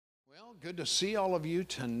Well, good to see all of you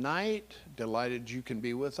tonight. Delighted you can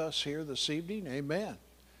be with us here this evening. Amen.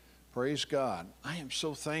 Praise God. I am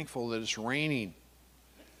so thankful that it's raining.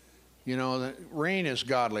 You know, the rain is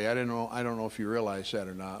godly. I don't know if you realize that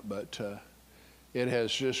or not, but it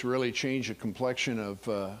has just really changed the complexion of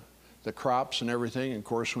the crops and everything. And of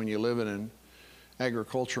course, when you live in an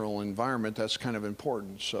agricultural environment, that's kind of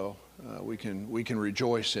important. So we can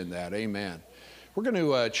rejoice in that. Amen. We're going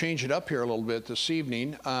to change it up here a little bit this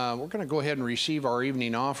evening. We're going to go ahead and receive our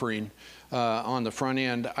evening offering on the front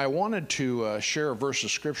end. I wanted to share a verse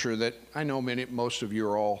of Scripture that I know most of you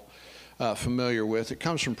are all familiar with. It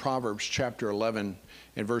comes from Proverbs chapter 11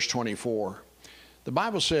 and verse 24. The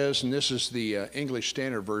Bible says, and this is the English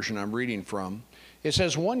Standard Version I'm reading from, it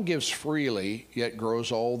says, "One gives freely, yet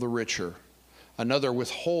grows all the richer. Another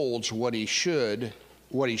withholds what he should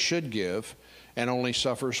give, and only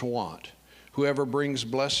suffers want. Whoever brings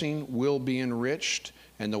blessing will be enriched,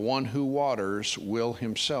 and the one who waters will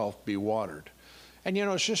himself be watered." And you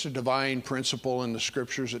know, it's just a divine principle in the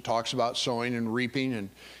Scriptures that talks about sowing and reaping, and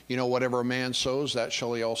you know, whatever a man sows, that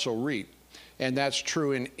shall he also reap. And that's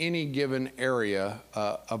true in any given area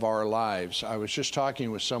of our lives. I was just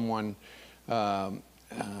talking with someone, trying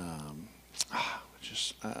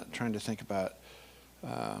to think about,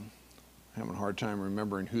 having a hard time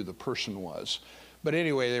remembering who the person was. But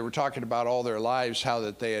anyway, they were talking about all their lives, how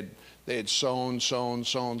that they had sown,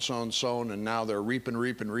 and now they're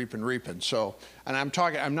reaping. So, and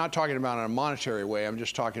I'm not talking about in a monetary way. I'm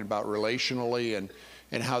just talking about relationally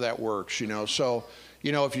and how that works. You know, so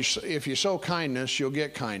you know, if you sow kindness, you'll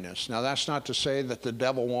get kindness. Now, that's not to say that the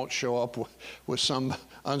devil won't show up with some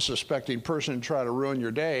unsuspecting person and try to ruin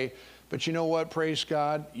your day. But you know what? Praise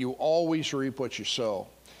God, you always reap what you sow.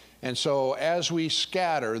 And so as we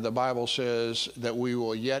scatter, the Bible says that we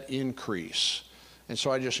will yet increase. And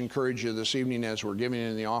so I just encourage you this evening as we're giving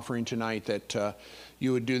in the offering tonight that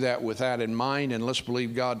you would do that with that in mind. And let's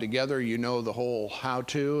believe God together. You know the whole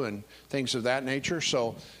how-to and things of that nature.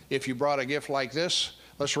 So if you brought a gift like this,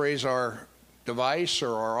 let's raise our device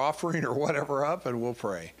or our offering or whatever up and we'll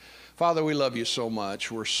pray. Father, we love you so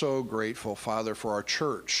much. We're so grateful, Father, for our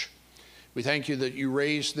church. We thank you that you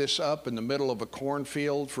raised this up in the middle of a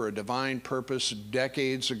cornfield for a divine purpose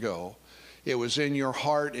decades ago. It was in your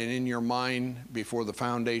heart and in your mind before the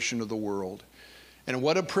foundation of the world. And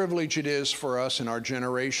what a privilege it is for us in our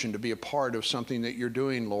generation to be a part of something that you're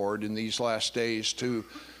doing, Lord, in these last days to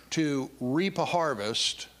reap a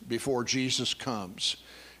harvest before Jesus comes.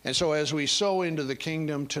 And so as we sow into the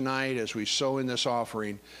kingdom tonight, as we sow in this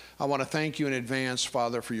offering, I want to thank you in advance,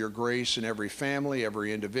 Father, for your grace in every family,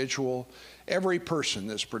 every individual, every person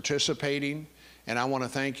that's participating. And I want to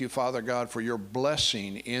thank you, Father God, for your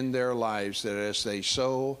blessing in their lives, that as they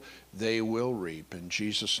sow, they will reap. In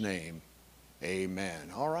Jesus' name, amen.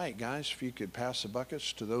 All right, guys, if you could pass the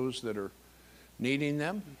buckets to those that are needing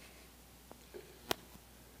them.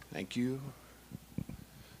 Thank you.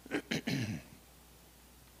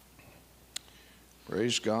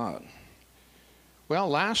 Praise God. Well,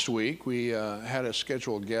 last week we had a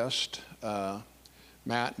scheduled guest,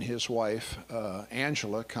 Matt and his wife,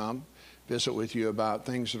 Angela, come visit with you about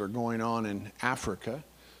things that are going on in Africa,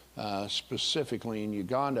 specifically in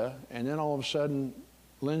Uganda. And then all of a sudden,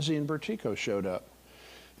 Lindsay and Bertico showed up.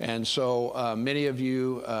 And so many of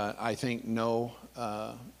you, I think, know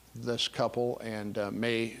this couple, and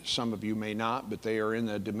some of you may not, but they are in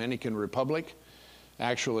the Dominican Republic.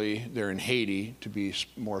 Actually, they're in Haiti, to be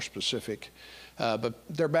more specific. But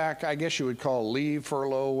they're back, I guess you would call leave,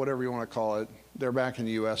 furlough, whatever you want to call it. They're back in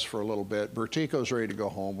the U.S. for a little bit. Bertico's ready to go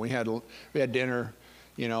home. We had dinner,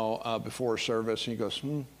 you know, before service, and he goes,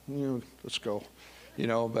 let's go. You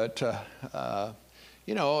know, but,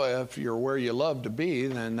 you know, if you're where you love to be,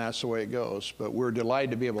 then that's the way it goes. But we're delighted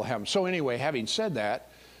to be able to have them. So anyway, having said that,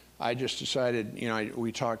 I just decided, you know,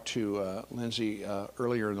 we talked to Lindsay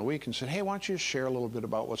earlier in the week and said, hey, why don't you share a little bit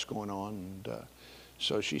about what's going on? And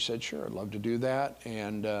so she said, sure, I'd love to do that.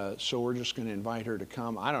 And so we're just going to invite her to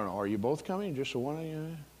come. I don't know, are you both coming? Just one of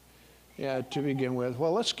you? Yeah, to begin with.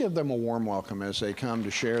 Well, let's give them a warm welcome as they come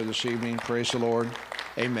to share this evening. Praise the Lord.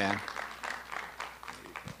 Amen.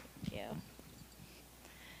 Thank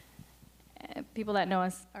you. People that know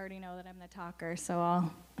us already know that I'm the talker, so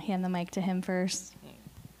I'll hand the mic to him first.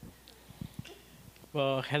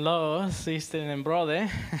 Well, hello, sister and brother.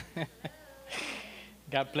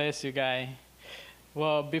 God bless you guys.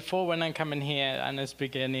 Well, before when I come in here and I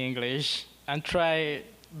speak in English, I try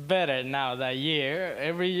better now that year.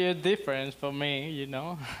 Every year different for me, you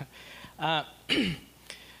know. Well,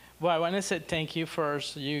 I want to say thank you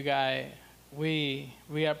first, you guys. We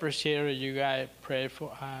appreciate you guys pray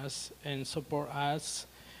for us and support us.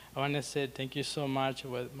 I want to say thank you so much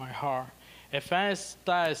with my heart. If I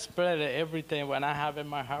start spreading everything what I have in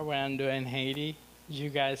my heart when I'm doing Haiti, you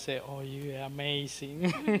guys say, oh, you're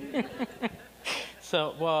amazing.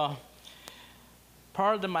 So, well,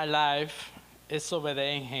 part of my life is over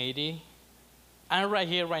there in Haiti. I'm right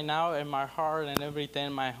here right now in my heart and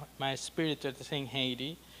everything, my spirit is in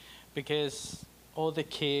Haiti because all the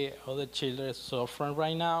kids, all the children are suffering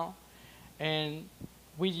right now. And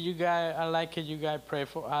you guys, I like it, you guys pray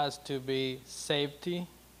for us to be safety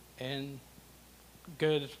and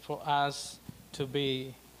good for us to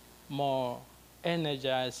be more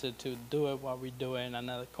energized to do it what we do in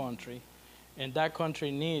another country. And that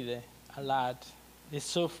country needs a lot. They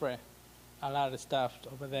suffer a lot of stuff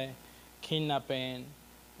over there, kidnapping,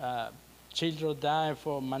 children dying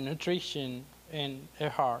for malnutrition, and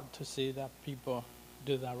it's hard to see that people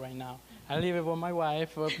do that right now. I live it with my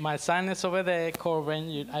wife. My son is over there,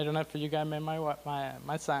 Corbin. I don't know if you guys met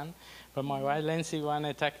my son, but my wife, Lindsay, want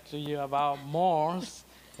to talk to you about more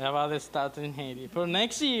about the stuff in Haiti. For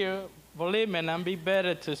next year, believe me, I'll be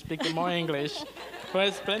better to speak more English. But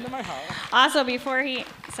it's playing to my heart. Also, before he,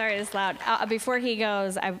 sorry, it's loud. Before he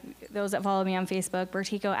goes, those that follow me on Facebook,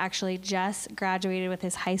 Bertico actually just graduated with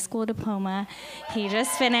his high school diploma. He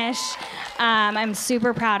just finished. I'm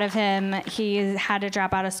super proud of him. He had to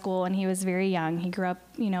drop out of school when he was very young. He grew up,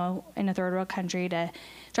 in a third world country to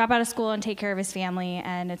drop out of school and take care of his family,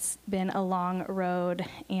 and it's been a long road,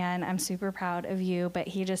 and I'm super proud of you, but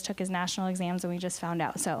he just took his national exams, and we just found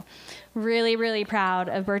out. So really, really proud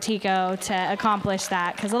of Bertico to accomplish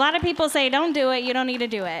that, because a lot of people say, don't do it, you don't need to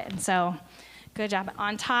do it. And so good job.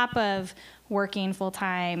 On top of working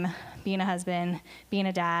full-time, being a husband, being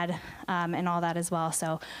a dad, and all that as well.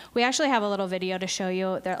 So we actually have a little video to show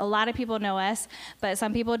you. A lot of people know us, but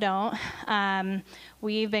some people don't.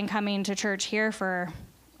 We've been coming to church here for,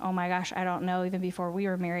 oh my gosh, I don't know, even before we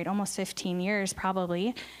were married, almost 15 years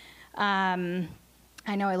probably.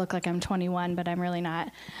 I know I look like I'm 21, but I'm really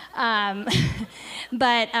not.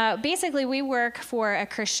 But basically, we work for a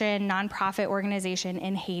Christian nonprofit organization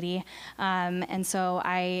in Haiti. And so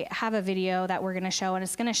I have a video that we're going to show, and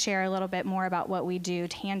it's going to share a little bit more about what we do,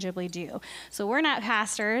 tangibly do. So we're not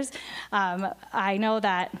pastors. I know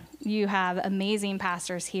that you have amazing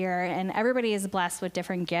pastors here, and everybody is blessed with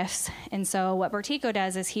different gifts. And so what Bertico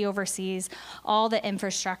does is he oversees all the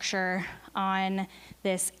infrastructure on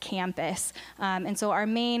this campus. And so our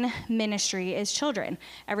main ministry is children.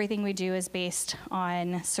 Everything we do is based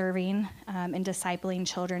on serving and discipling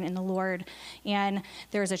children in the Lord. And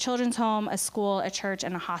there's a children's home, a school, a church,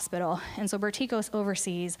 and a hospital. And so Bertico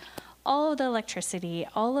oversees all of the electricity,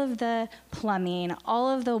 all of the plumbing, all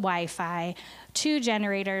of the Wi-Fi, 2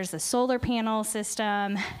 generators, the solar panel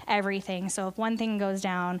system, everything. So if one thing goes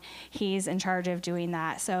down, he's in charge of doing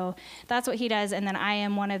that. So that's what he does. And then I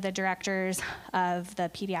am one of the directors of the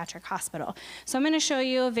pediatric hospital. So I'm going to show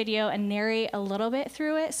you a video and narrate a little bit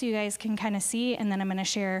through it so you guys can kind of see. And then I'm going to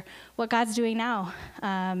share what God's doing now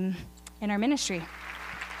in our ministry.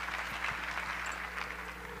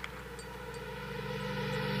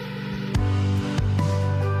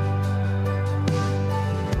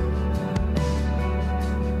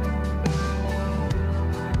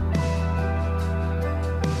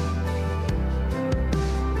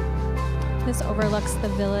 This overlooks the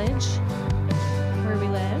village where we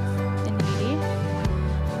live in Haiti.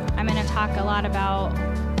 I'm going to talk a lot about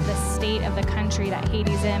the state of the country that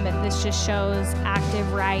Haiti's in, but this just shows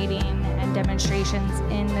active rioting and demonstrations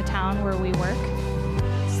in the town where we work.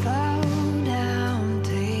 Slow down,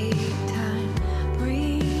 take time,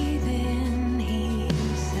 breathe in, he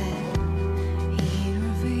said, he'd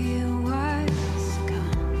reveal what's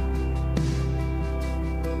come.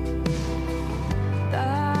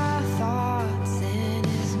 The thoughts in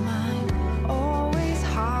his mind, always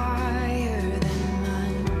higher than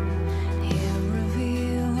mine, he'll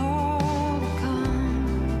reveal all to come.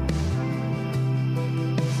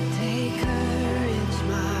 So take courage,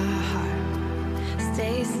 my heart,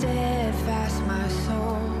 stay steadfast, my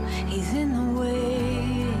soul, he's in the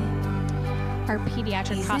way. Our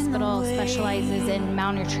pediatric hospital specializes in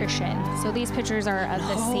malnutrition. So these pictures are of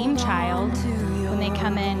the same child when they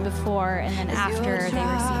come in before and then after they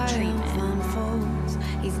receive treatment. Unfolds,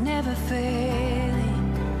 he's never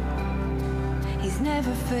failing, he's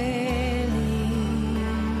never failing.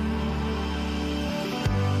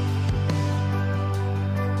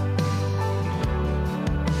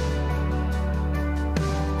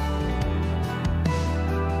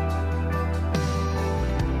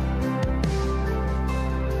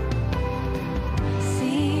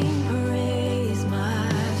 Sing praise, my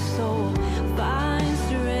soul, find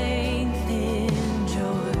strength in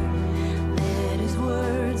joy. Let his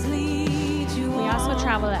words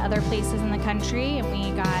travel to other places in the country, and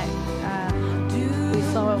we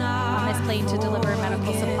flew on this plane to deliver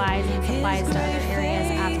medical supplies and supplies to other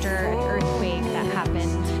areas after an earthquake that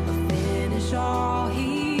happened.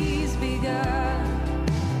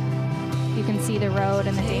 You can see the road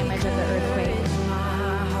and the damage of the earthquake.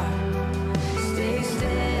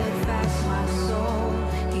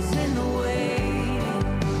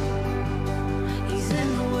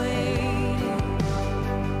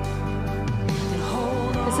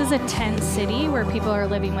 This is a tent city where people are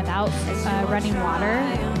living without running water,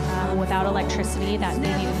 without electricity, that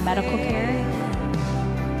they need medical care.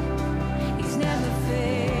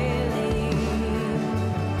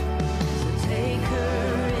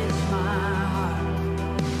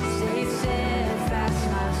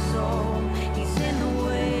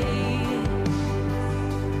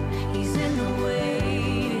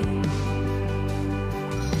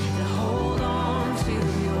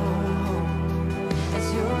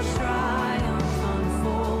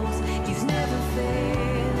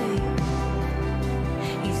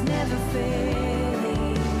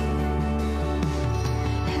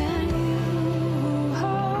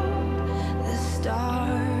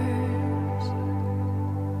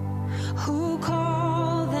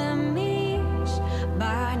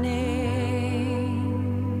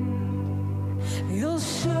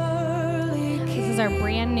 Our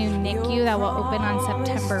brand new NICU that will open on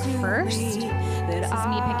September 1st. This is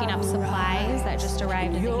me picking up supplies that just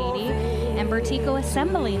arrived in Haiti, and Vertigo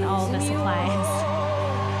assembling all of the supplies.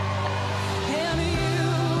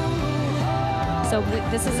 So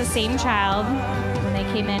this is the same child when they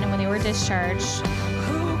came in and when they were discharged.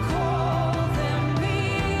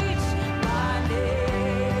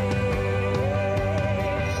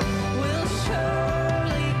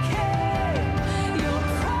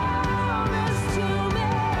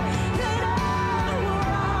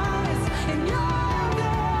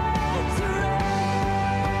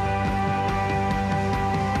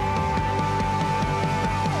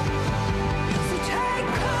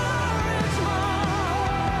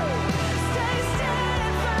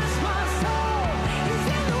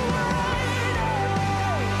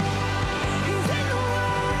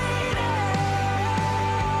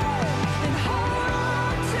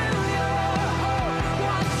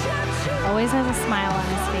 Always has a smile on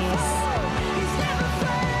his face.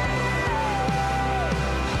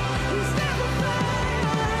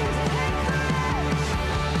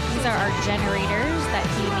 These are our generators that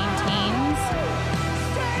he maintains.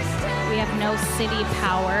 We have no city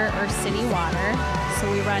power or city water, so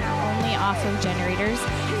we run only off of generators.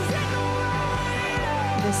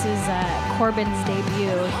 This is Corbin's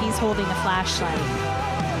debut. He's holding a flashlight.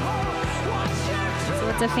 So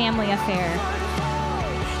it's a family affair.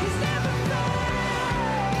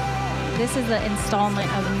 This is the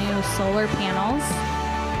installment of new solar panels.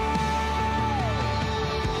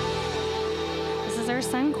 This is our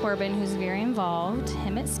son Corbin, who's very involved,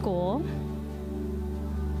 him at school,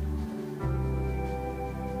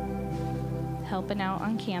 helping out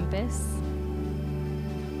on campus.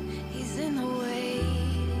 He's in the way.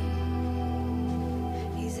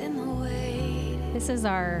 He's in the way. This is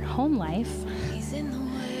our home life He's in the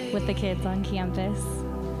way. with the kids on campus.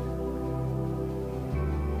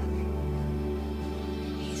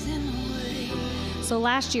 So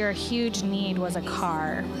last year, a huge need was a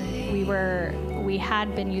car. We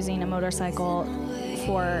had been using a motorcycle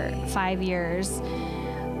for 5 years.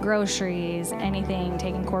 Groceries, anything,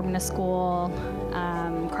 taking Corbin to school,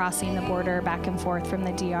 crossing the border back and forth from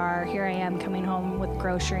the DR. Here I am coming home with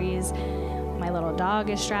groceries. My little dog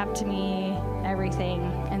is strapped to me, everything.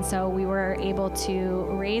 And so we were able to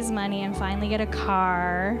raise money and finally get a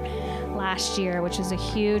car last year, which is a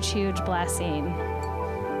huge, huge blessing.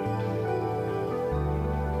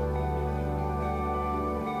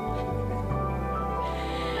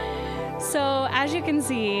 So as you can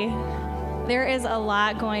see, there is a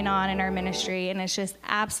lot going on in our ministry, and it's just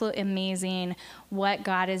absolutely amazing what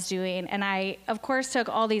God is doing. And I, of course, took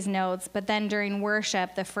all these notes, but then during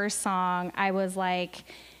worship, the first song, I was like,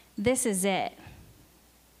 this is it.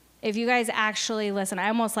 If you guys actually listen, I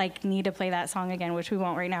almost need to play that song again, which we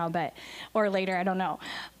won't right now, or later, I don't know.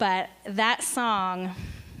 But that song,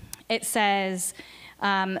 it says,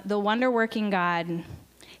 the wonder-working God,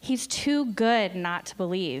 he's too good not to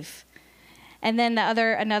believe. And then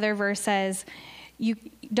another verse says, "You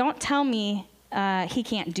don't tell me he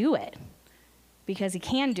can't do it, because he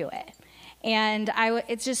can do it." And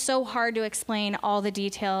it's just so hard to explain all the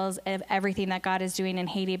details of everything that God is doing in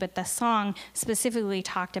Haiti, but the song specifically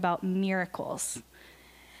talked about miracles.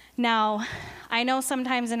 Now, I know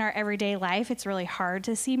sometimes in our everyday life it's really hard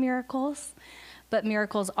to see miracles, but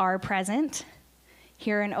miracles are present.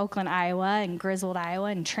 here in Oakland, Iowa, and Griswold, Iowa,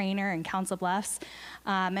 and Trainer, and Council Bluffs,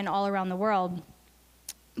 and all around the world.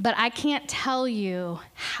 But I can't tell you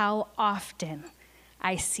how often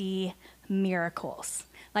I see miracles.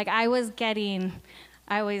 Like it's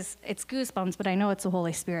goosebumps, but I know it's the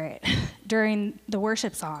Holy Spirit during the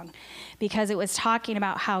worship song, because it was talking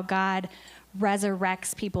about how God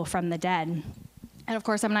resurrects people from the dead. And of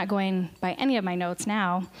course, I'm not going by any of my notes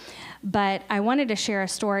now, but I wanted to share a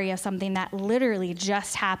story of something that literally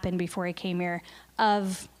just happened before I came here,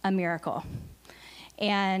 of a miracle.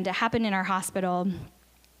 And it happened in our hospital.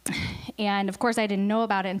 And of course, I didn't know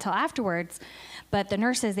about it until afterwards. But the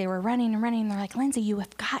nurses, they were running and running. They're like, Lindsay, you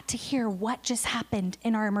have got to hear what just happened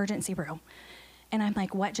in our emergency room. And I'm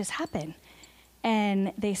like, what just happened?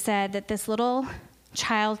 And they said that this little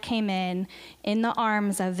child came in the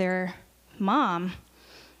arms of their mom.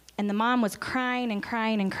 And the mom was crying and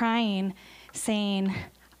crying and crying, saying,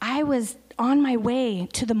 I was on my way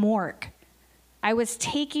to the morgue. I was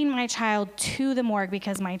taking my child to the morgue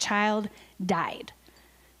because my child died.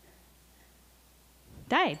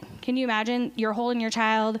 Died. Can you imagine? You're holding your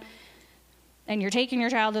child and you're taking your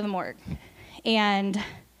child to the morgue. And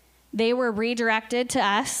they were redirected to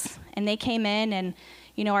us, and they came in, and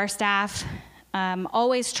our staff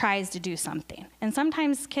always tries to do something. And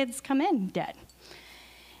sometimes kids come in dead.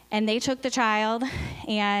 And they took the child,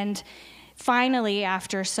 and finally,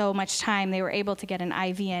 after so much time, they were able to get an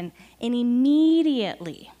IV in. And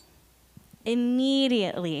immediately,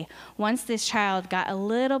 once this child got a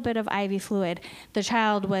little bit of IV fluid, the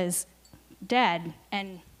child was dead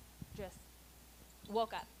and just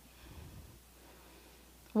woke up.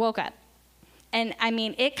 And I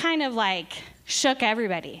mean, it kind of like shook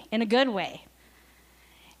everybody in a good way.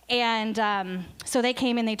 And so they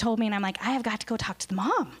came and they told me, and I'm like, I have got to go talk to the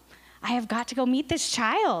mom. I have got to go meet this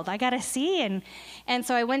child. I got to see. And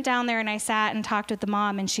so I went down there and I sat and talked with the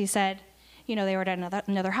mom, and she said, they were at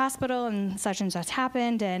another hospital and such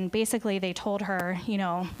happened. And basically they told her,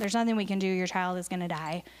 there's nothing we can do. Your child is going to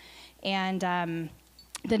die. And then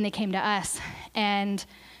they came to us. And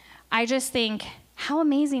I just think, how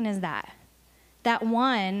amazing is that? That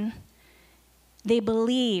one, they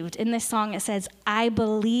believed. In this song it says, I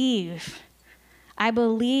believe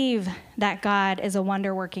that God is a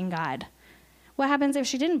wonder-working God. What happens if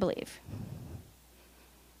she didn't believe?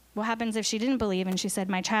 What happens if she didn't believe and she said,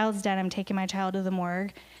 my child's dead, I'm taking my child to the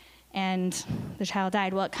morgue, and the child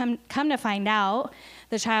died? Well, come to find out,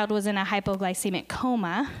 the child was in a hypoglycemic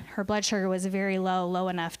coma. Her blood sugar was very low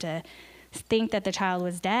enough to think that the child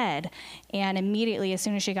was dead. And immediately, as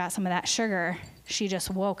soon as she got some of that sugar, she just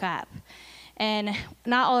woke up. And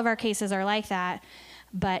not all of our cases are like that,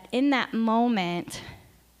 but in that moment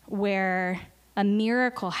where a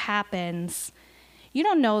miracle happens, you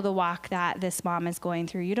don't know the walk that this mom is going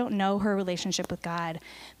through. You don't know her relationship with God,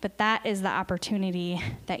 but that is the opportunity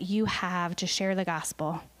that you have to share the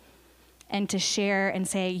gospel and to share and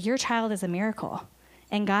say, your child is a miracle,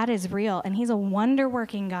 and God is real, and he's a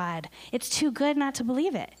wonder-working God. It's too good not to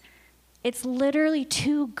believe it. It's literally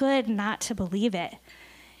too good not to believe it.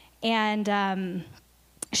 And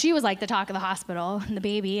she was like the talk of the hospital, and the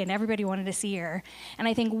baby, and everybody wanted to see her. And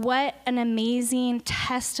I think what an amazing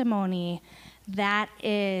testimony that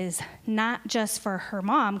is, not just for her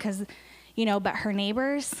mom, but her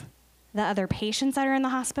neighbors, the other patients that are in the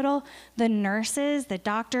hospital, the nurses, the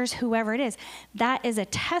doctors, whoever it is. That is a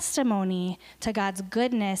testimony to God's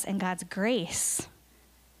goodness and God's grace.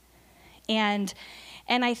 And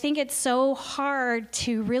I think it's so hard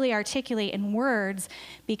to really articulate in words,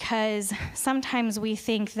 because sometimes we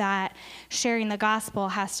think that sharing the gospel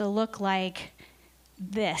has to look like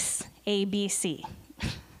this, A, B, C.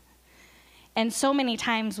 And so many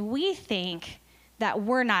times we think that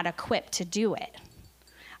we're not equipped to do it.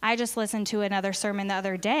 I just listened to another sermon the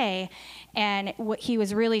other day, and he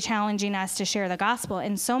was really challenging us to share the gospel.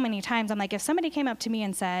 And so many times I'm like, if somebody came up to me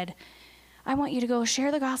and said, I want you to go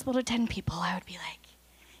share the gospel to 10 people, I would be like,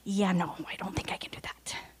 yeah, no, I don't think I can do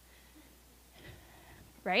that.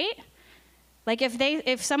 Right? Like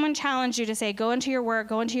if someone challenged you to say, go into your work,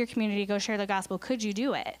 go into your community, go share the gospel, could you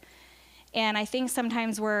do it? And I think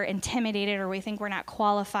sometimes we're intimidated, or we think we're not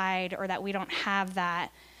qualified, or that we don't have that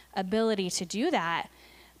ability to do that.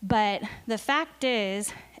 But the fact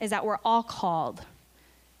is that we're all called.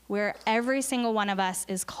 Every single one of us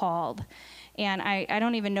is called. And I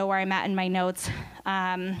don't even know where I'm at in my notes,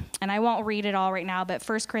 and I won't read it all right now, but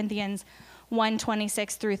 1 Corinthians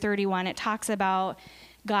 1:26 through 31, it talks about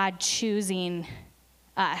God choosing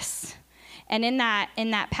us. And in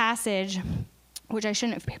that passage, which I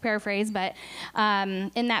shouldn't paraphrase, but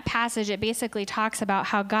in that passage, it basically talks about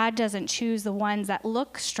how God doesn't choose the ones that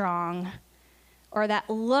look strong or that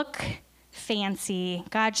look fancy.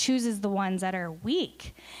 God chooses the ones that are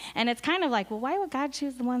weak. And it's kind of like, well, why would God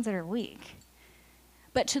choose the ones that are weak?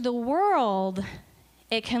 But to the world,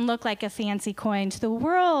 it can look like a fancy coin. To the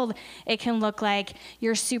world, it can look like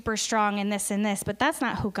you're super strong in this and this, but that's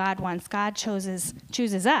not who God wants. God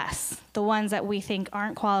chooses us, the ones that we think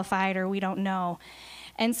aren't qualified or we don't know.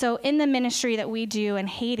 And so in the ministry that we do in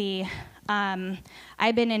Haiti,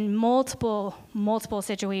 I've been in multiple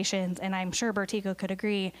situations, and I'm sure Bertico could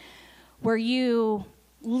agree, where you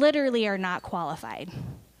literally are not qualified.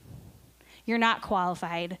 You're not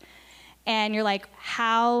qualified. And you're like,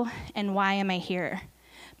 how and why am I here?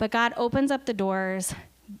 But God opens up the doors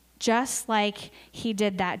just like he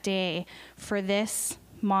did that day for this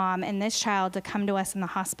mom and this child to come to us in the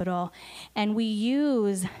hospital. And we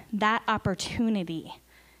use that opportunity.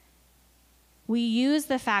 We use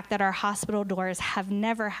the fact that our hospital doors have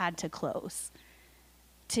never had to close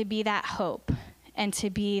to be that hope and to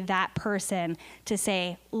be that person to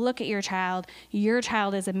say, look at your child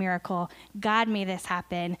is a miracle. God made this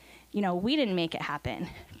happen. You know, we didn't make it happen.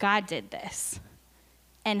 God did this.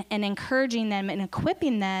 And encouraging them and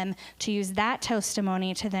equipping them to use that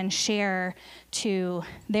testimony to then share to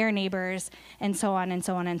their neighbors and so on and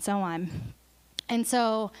so on and so on. And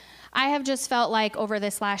so I have just felt like over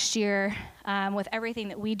this last year, with everything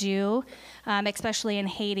that we do, especially in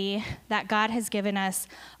Haiti, that God has given us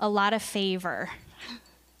a lot of favor.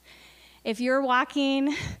 If you're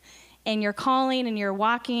walking in your calling and you're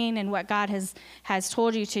walking in what God has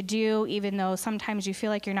told you to do, even though sometimes you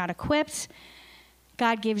feel like you're not equipped,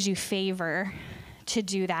 God gives you favor to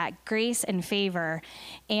do that, grace and favor.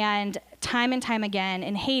 And time again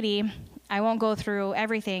in Haiti, I won't go through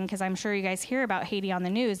everything because I'm sure you guys hear about Haiti on the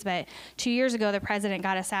news, but 2 years ago, the president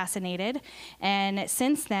got assassinated. And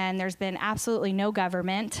since then, there's been absolutely no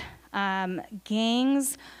government.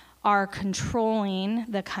 Gangs are controlling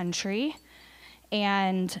the country.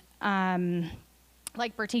 And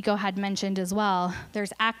like Bertico had mentioned as well,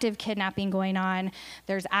 there's active kidnapping going on.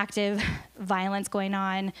 There's active violence going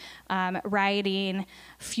on, rioting,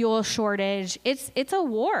 fuel shortage. It's a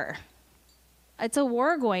war. It's a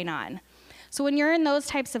war going on. So when you're in those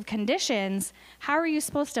types of conditions, how are you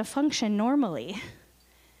supposed to function normally?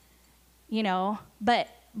 You know, but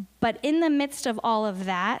in the midst of all of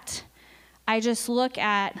that, I just look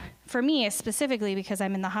at, for me specifically because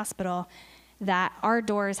I'm in the hospital, that our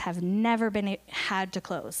doors have never been had to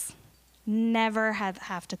close. Never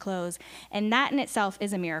have to close. And that in itself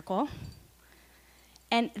is a miracle.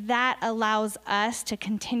 And that allows us to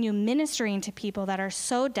continue ministering to people that are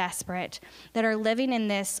so desperate, that are living in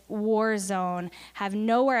this war zone, have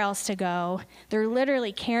nowhere else to go. They're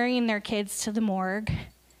literally carrying their kids to the morgue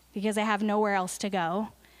because they have nowhere else to go.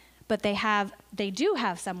 But they do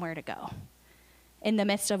have somewhere to go in the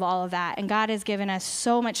midst of all of that. And God has given us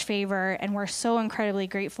so much favor, and we're so incredibly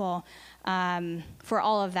grateful for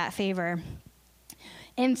all of that favor.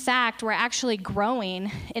 In fact, we're actually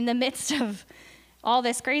growing in the midst of all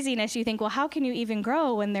this craziness. You think, well, how can you even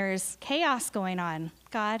grow when there's chaos going on?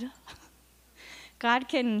 God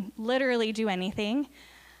can literally do anything.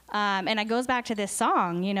 And it goes back to this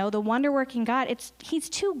song, you know, the wonder-working God. He's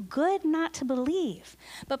too good not to believe.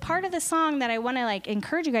 But part of the song that I want to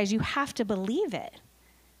encourage you guys, you have to believe it.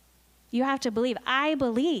 You have to believe. I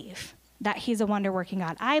believe that he's a wonder-working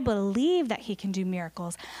God. I believe that he can do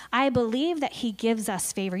miracles. I believe that he gives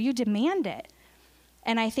us favor. You demand it.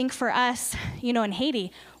 And I think for us, you know, in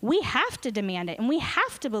Haiti, we have to demand it and we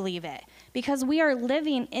have to believe it because we are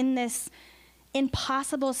living in this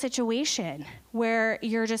impossible situation where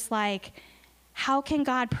you're just like, how can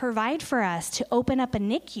God provide for us to open up a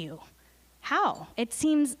NICU? How? It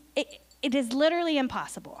seems, it is literally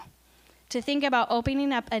impossible to think about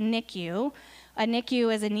opening up a NICU. A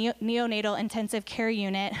NICU is a neonatal intensive care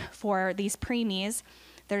unit for these preemies.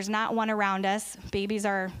 There's not one around us. Babies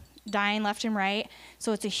are dying left and right,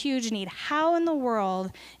 so it's a huge need. How in the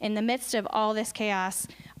world, in the midst of all this chaos,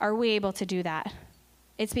 are we able to do that?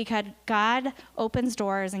 It's because God opens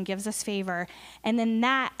doors and gives us favor, and then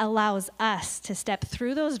that allows us to step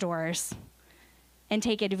through those doors and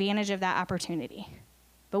take advantage of that opportunity.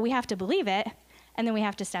 But we have to believe it, and then we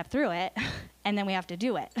have to step through it, and then we have to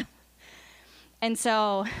do it. And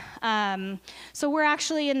so we're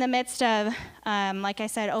actually in the midst of, like I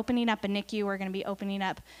said, opening up a NICU. We're going to be opening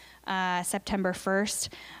up September 1st.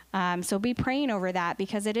 So be praying over that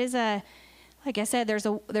because it is like I said, there's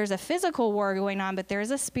a physical war going on, but there's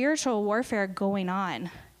a spiritual warfare going on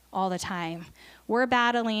all the time. We're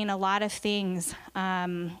battling a lot of things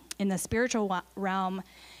in the spiritual realm,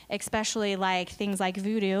 especially like things like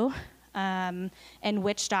voodoo. and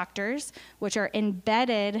witch doctors, which are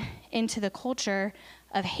embedded into the culture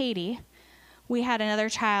of Haiti. We had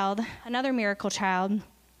another miracle child,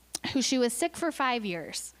 who she was sick for 5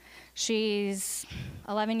 years. She's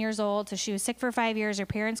 11 years old, so she was sick for 5 years. Her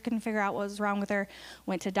parents couldn't figure out what was wrong with her,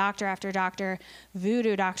 went to doctor after doctor,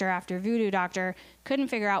 voodoo doctor after voodoo doctor, couldn't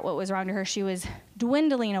figure out what was wrong to her. She was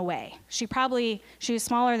dwindling away. She was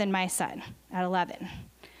smaller than my son at 11.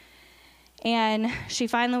 And she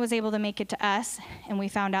finally was able to make it to us, and we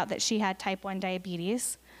found out that she had type 1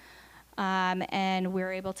 diabetes. And we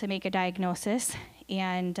were able to make a diagnosis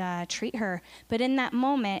and treat her. But in that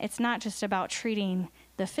moment, it's not just about treating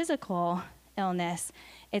the physical illness.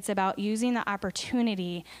 It's about using the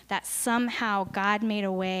opportunity that somehow God made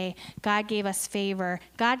a way, God gave us favor,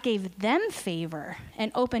 God gave them favor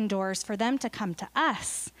and opened doors for them to come to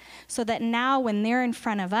us, so that now when they're in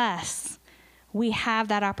front of us, we have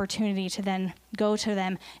that opportunity to then go to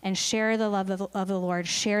them and share the love of the Lord,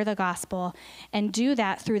 share the gospel, and do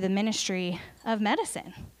that through the ministry of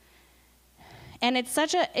medicine. And it's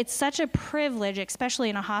such a privilege, especially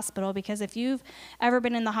in a hospital, because if you've ever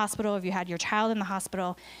been in the hospital, if you had your child in the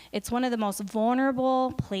hospital, it's one of the most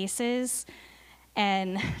vulnerable places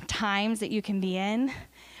and times that you can be in,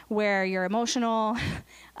 where you're emotional,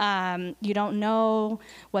 you don't know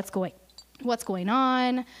what's going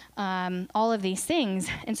on, all of these things.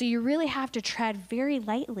 And so you really have to tread very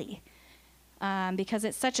lightly because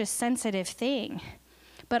it's such a sensitive thing.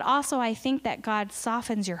 But also I think that God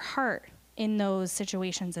softens your heart in those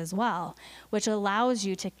situations as well, which allows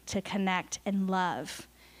you to connect and love.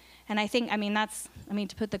 And I think,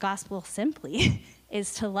 to put the gospel simply,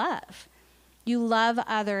 is to love. You love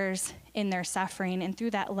others in their suffering, and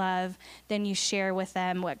through that love, then you share with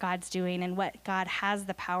them what God's doing and what God has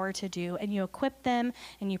the power to do, and you equip them,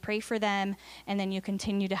 and you pray for them, and then you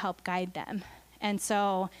continue to help guide them. And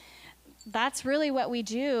so that's really what we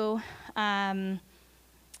do,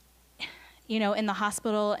 in the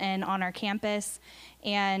hospital and on our campus.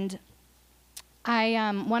 And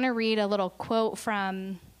I want to read a little quote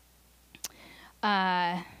from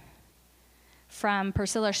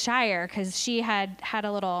Priscilla Shire, because she had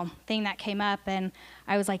a little thing that came up, and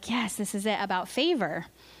I was like, yes, this is it, about favor.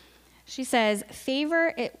 She says,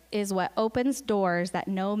 "Favor is what opens doors that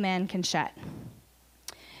no man can shut.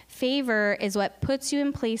 Favor is what puts you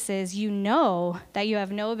in places you know that you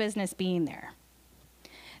have no business being there.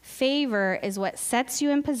 Favor is what sets you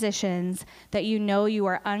in positions that you know you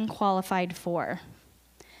are unqualified for.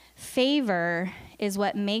 Favor is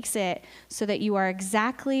what makes it so that you are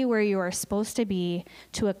exactly where you are supposed to be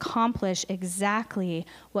to accomplish exactly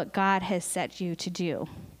what God has set you to do.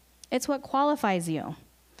 It's what qualifies you.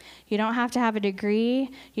 You don't have to have a degree.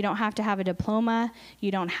 You don't have to have a diploma.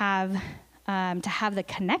 You don't have to have the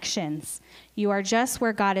connections. You are just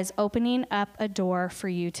where God is opening up a door for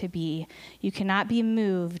you to be. You cannot be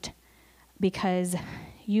moved because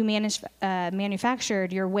you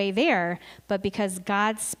manufactured your way there, but because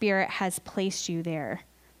God's Spirit has placed you there."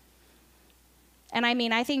 And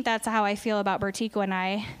I think that's how I feel about Bertico and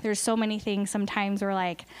I. There's so many things sometimes we're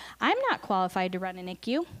like, I'm not qualified to run a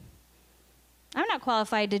NICU. I'm not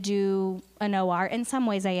qualified to do an OR. In some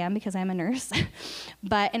ways I am, because I'm a nurse.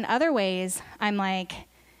 But in other ways, I'm like,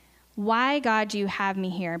 why, God, do you have me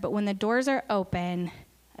here? But when the doors are open,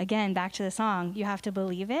 again, back to the song, you have to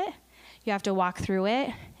believe it, you have to walk through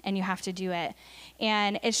it, and you have to do it.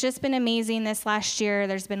 And it's just been amazing this last year.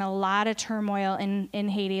 There's been a lot of turmoil in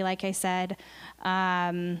Haiti, like I said,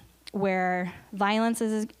 where violence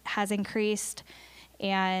has increased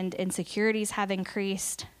and insecurities have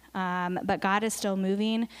increased. But God is still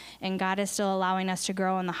moving, and God is still allowing us to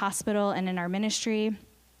grow in the hospital and in our ministry,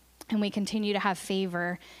 and we continue to have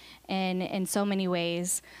favor in so many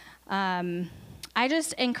ways. I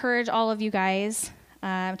just encourage all of you guys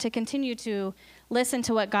to continue to listen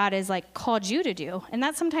to what God has called you to do, and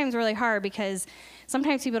that's sometimes really hard because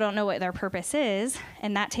sometimes people don't know what their purpose is,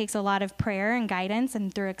 and that takes a lot of prayer and guidance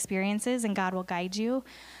and through experiences, and God will guide you.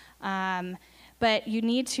 But you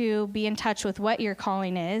need to be in touch with what your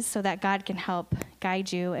calling is so that God can help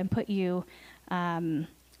guide you and put you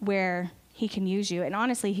where he can use you. And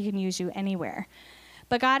honestly, he can use you anywhere.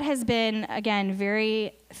 But God has been, again,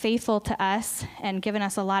 very faithful to us and given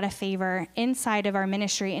us a lot of favor inside of our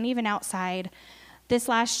ministry and even outside. This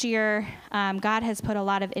last year, God has put a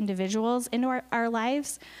lot of individuals into our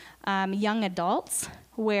lives, young adults,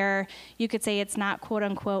 where you could say it's not, quote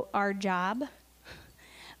unquote, our job.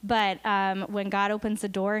 But when God opens the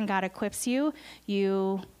door and God equips you,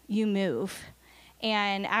 you move.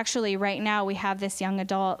 And actually, right now, we have this young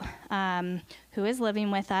adult who is living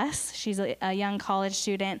with us. She's a young college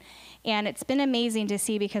student, And it's been amazing to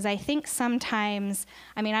see, because I think sometimes,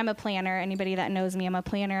 I mean, I'm a planner. Anybody that knows me, I'm a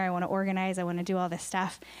planner. I want to organize. I want to do all this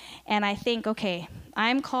stuff. And I think, okay,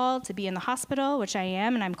 I'm called to be in the hospital, which I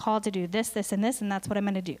am, and I'm called to do this, this, and this, and that's what I'm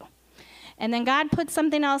going to do. And then God puts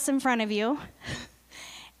something else in front of you,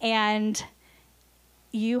 and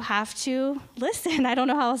you have to listen. I don't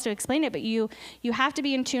know how else to explain it, but you have to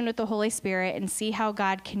be in tune with the Holy Spirit and see how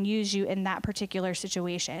God can use you in that particular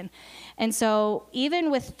situation. And so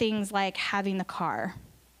even with things like having the car,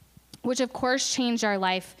 which of course changed our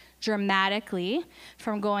life dramatically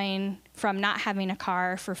from going from not having a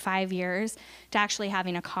car for 5 years to actually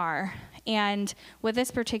having a car. And with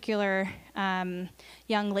this particular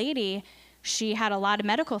young lady, she had a lot of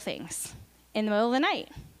medical things in the middle of the night,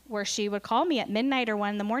 where she would call me at midnight or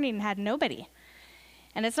 1 a.m. and had nobody.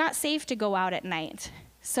 And it's not safe to go out at night.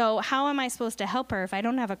 So how am I supposed to help her if I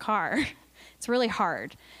don't have a car? It's really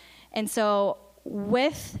hard. And so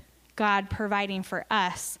with God providing for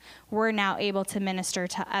us, we're now able to minister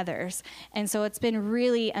to others. And so it's been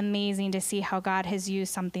really amazing to see how God has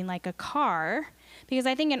used something like a car, because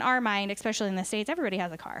I think in our mind, especially in the States, everybody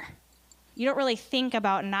has a car. You don't really think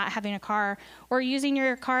about not having a car or using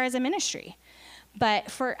your car as a ministry.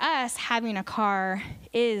 But for us, having a car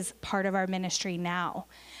is part of our ministry now.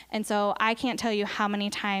 And so I can't tell you how many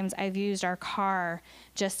times I've used our car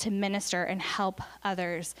just to minister and help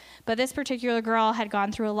others. But this particular girl had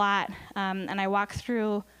gone through a lot, and I walked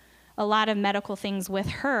through a lot of medical things with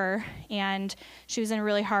her, and she was in a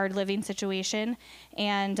really hard living situation,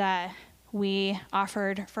 and we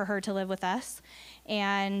offered for her to live with us.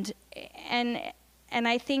 And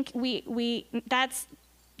I think we that's,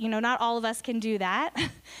 you know, not all of us can do that.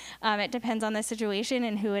 It depends on the situation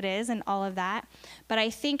and who it is and all of that. But I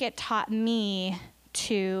think it taught me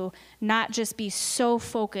to not just be so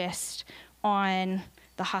focused on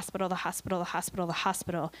the hospital, the hospital, the hospital, the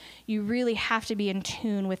hospital. You really have to be in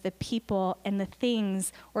tune with the people and the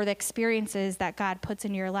things or the experiences that God puts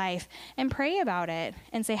in your life, and pray about it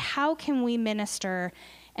and say, how can we minister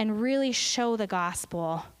and really show the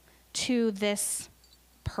gospel to this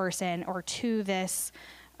person or to this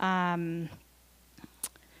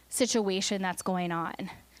situation that's going on?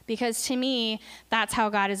 Because to me, that's how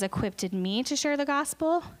God has equipped me to share the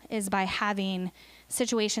gospel, is by having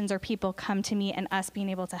situations or people come to me and us being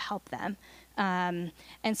able to help them. And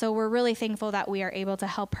so we're really thankful that we are able to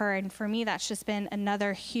help her. And for me, that's just been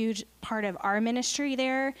another huge part of our ministry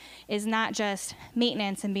there, is not just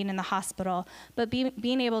maintenance and being in the hospital, but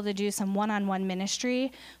being able to do some one-on-one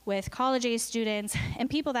ministry with college-age students and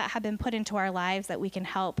people that have been put into our lives that we can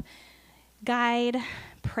help guide,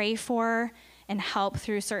 pray for, and help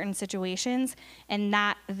through certain situations. And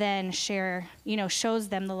that then shows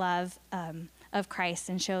them the love of Christ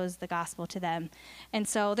and shows the gospel to them. And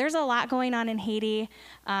so there's a lot going on in Haiti.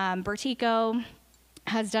 Bertico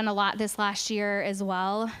has done a lot this last year as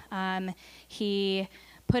well. He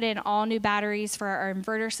put in all new batteries for our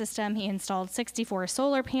inverter system. He installed 64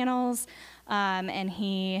 solar panels, and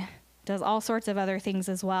he does all sorts of other things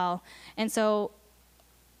as well. And so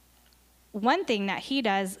one thing that he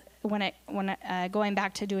does when going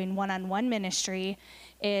back to doing one-on-one ministry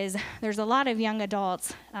is there's a lot of young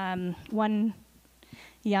adults. One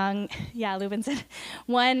young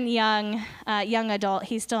adult,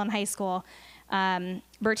 he's still in high school.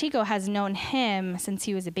 Bertico has known him since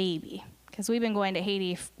he was a baby, because we've been going to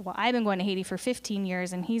Haiti. Well, I've been going to Haiti for 15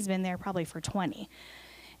 years, and he's been there probably for 20.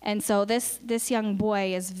 And so this young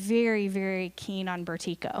boy is very, very keen on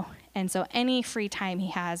Bertico. And so any free time he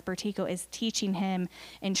has, Bertico is teaching him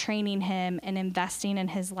and training him and investing in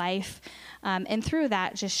his life. And through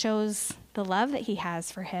that just shows the love that he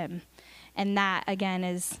has for him. And that, again,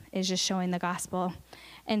 is just showing the gospel.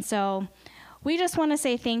 And so we just want to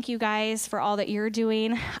say thank you guys for all that you're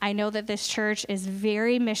doing. I know that this church is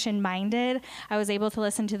very mission-minded. I was able to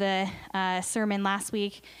listen to the sermon last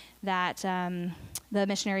week that the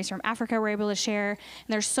missionaries from Africa were able to share. And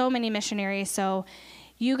there's so many missionaries. So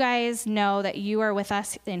you guys know that you are with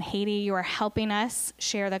us in Haiti. You are helping us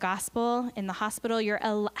share the gospel in the hospital. You're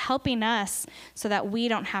helping us so that we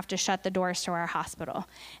don't have to shut the doors to our hospital.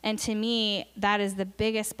 And to me, that is the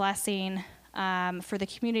biggest blessing for the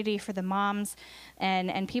community, for the moms,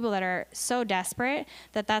 and people that are so desperate,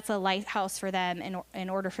 that's a lighthouse for them in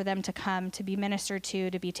order for them to come, to be ministered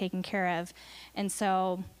to be taken care of. And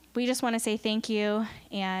so we just want to say thank you,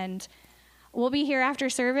 and we'll be here after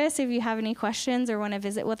service if you have any questions or want to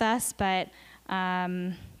visit with us. But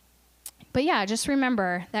yeah, just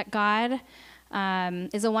remember that God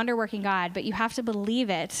is a wonder-working God, but you have to believe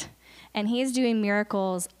it, and He is doing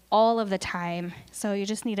miracles all of the time. So you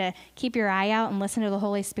just need to keep your eye out and listen to the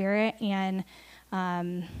Holy Spirit, and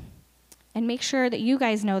And make sure that you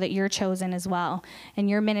guys know that you're chosen as well. And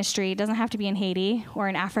your ministry doesn't have to be in Haiti or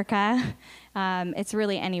in Africa. It's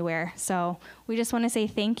really anywhere. So we just want to say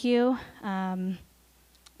thank you, and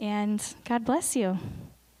God bless you.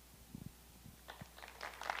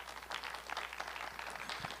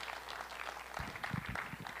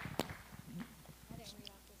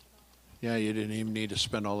 Yeah, you didn't even need to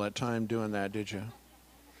spend all that time doing that, did you?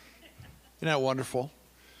 Isn't that wonderful?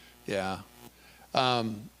 Yeah.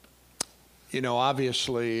 You know,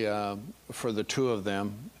 obviously, for the two of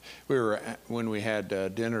them, when we had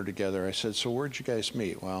dinner together, I said, so where'd you guys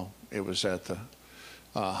meet? Well, it was at the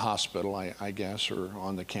hospital, I guess, or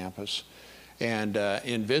on the campus. And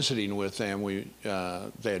in visiting with them,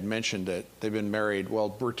 they had mentioned that they've been married.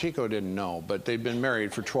 Well, Bertico didn't know, but they've been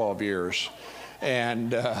married for 12 years.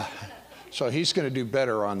 And so he's going to do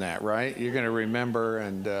better on that, right? You're going to remember.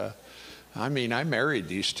 And I mean, I married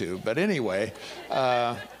these two. But anyway,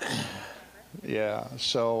 yeah.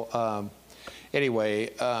 So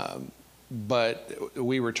anyway, but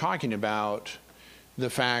we were talking about the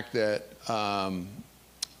fact that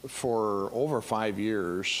for over 5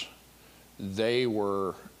 years, they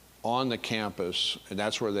were on the campus, and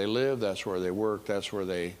that's where they live, that's where they work, that's where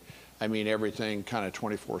they, I mean, everything kind of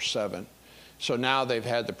 24/7. So now they've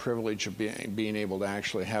had the privilege of being able to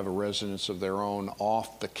actually have a residence of their own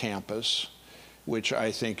off the campus, which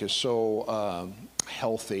I think is so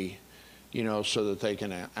healthy, you know, so that they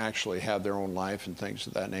can actually have their own life and things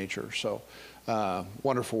of that nature. So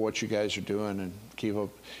wonderful what you guys are doing, and keep up.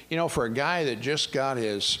 You know, for a guy that just got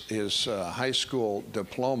his high school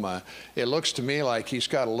diploma, it looks to me like he's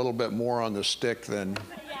got a little bit more on the stick than,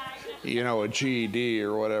 you know, a GED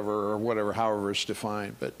or whatever, however it's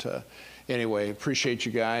defined. But anyway, appreciate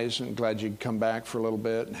you guys, and glad you could come back for a little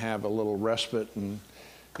bit and have a little respite and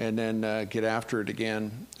then get after it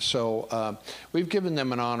again. So we've given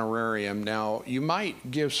them an honorarium. Now, you might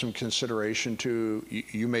give some consideration to,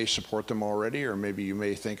 you may support them already, or maybe you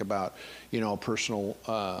may think about, you know, a personal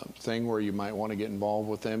thing where you might want to get involved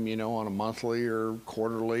with them, you know, on a monthly or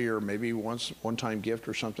quarterly, or maybe one-time gift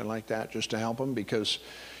or something like that, just to help them, because,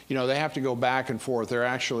 you know, they have to go back and forth.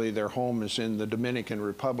 Their home is in the Dominican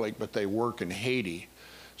Republic, but they work in Haiti.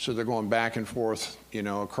 So they're going back and forth, you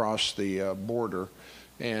know, across the border.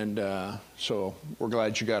 And so we're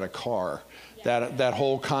glad you got a car. That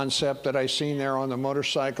whole concept that I seen there on the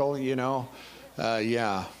motorcycle, you know,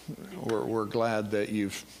 yeah, we're glad that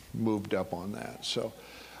you've moved up on that.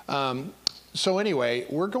 So anyway,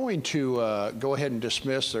 we're going to go ahead and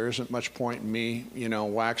dismiss. There isn't much point in me, you know,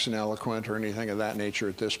 waxing eloquent or anything of that nature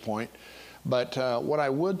at this point. But what I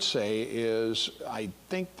would say is I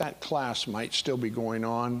think that class might still be going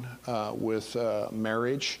on with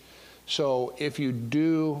marriage. So if you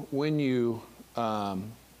do, when you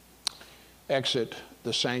exit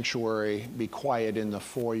the sanctuary, be quiet in the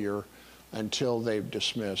foyer until they've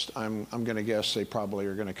dismissed. I'm going to guess they probably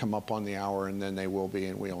are going to come up on the hour, and then they will be,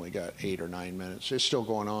 and we only got 8 or 9 minutes. It's still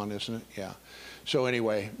going on, isn't it? Yeah. So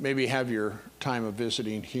anyway, maybe have your time of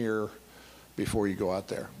visiting here before you go out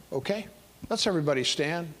there. Okay? Let's everybody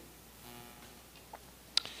stand.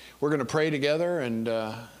 We're going to pray together, and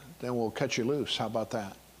then we'll cut you loose. How about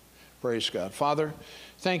that? Praise God. Father,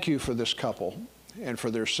 thank you for this couple and for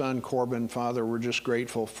their son, Corbin. Father, we're just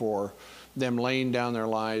grateful for them laying down their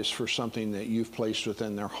lives for something that you've placed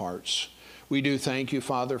within their hearts. We do thank you,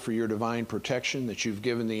 Father, for your divine protection, that you've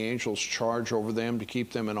given the angels charge over them to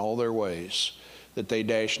keep them in all their ways, that they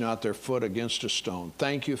dash not their foot against a stone.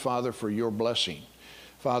 Thank you, Father, for your blessing,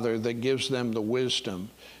 Father, that gives them the wisdom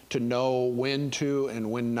to know when to and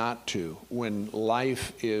when not to, when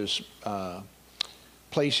life is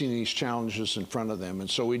placing these challenges in front of them. And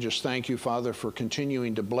so we just thank you, Father, for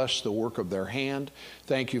continuing to bless the work of their hand.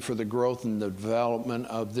 Thank you for the growth and the development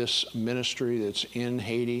of this ministry that's in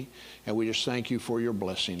Haiti. And we just thank you for your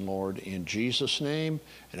blessing, Lord, in Jesus' name.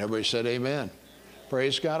 And everybody said amen.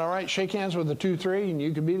 Praise God. All right, shake hands with the 2-3, and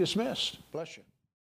you can be dismissed. Bless you.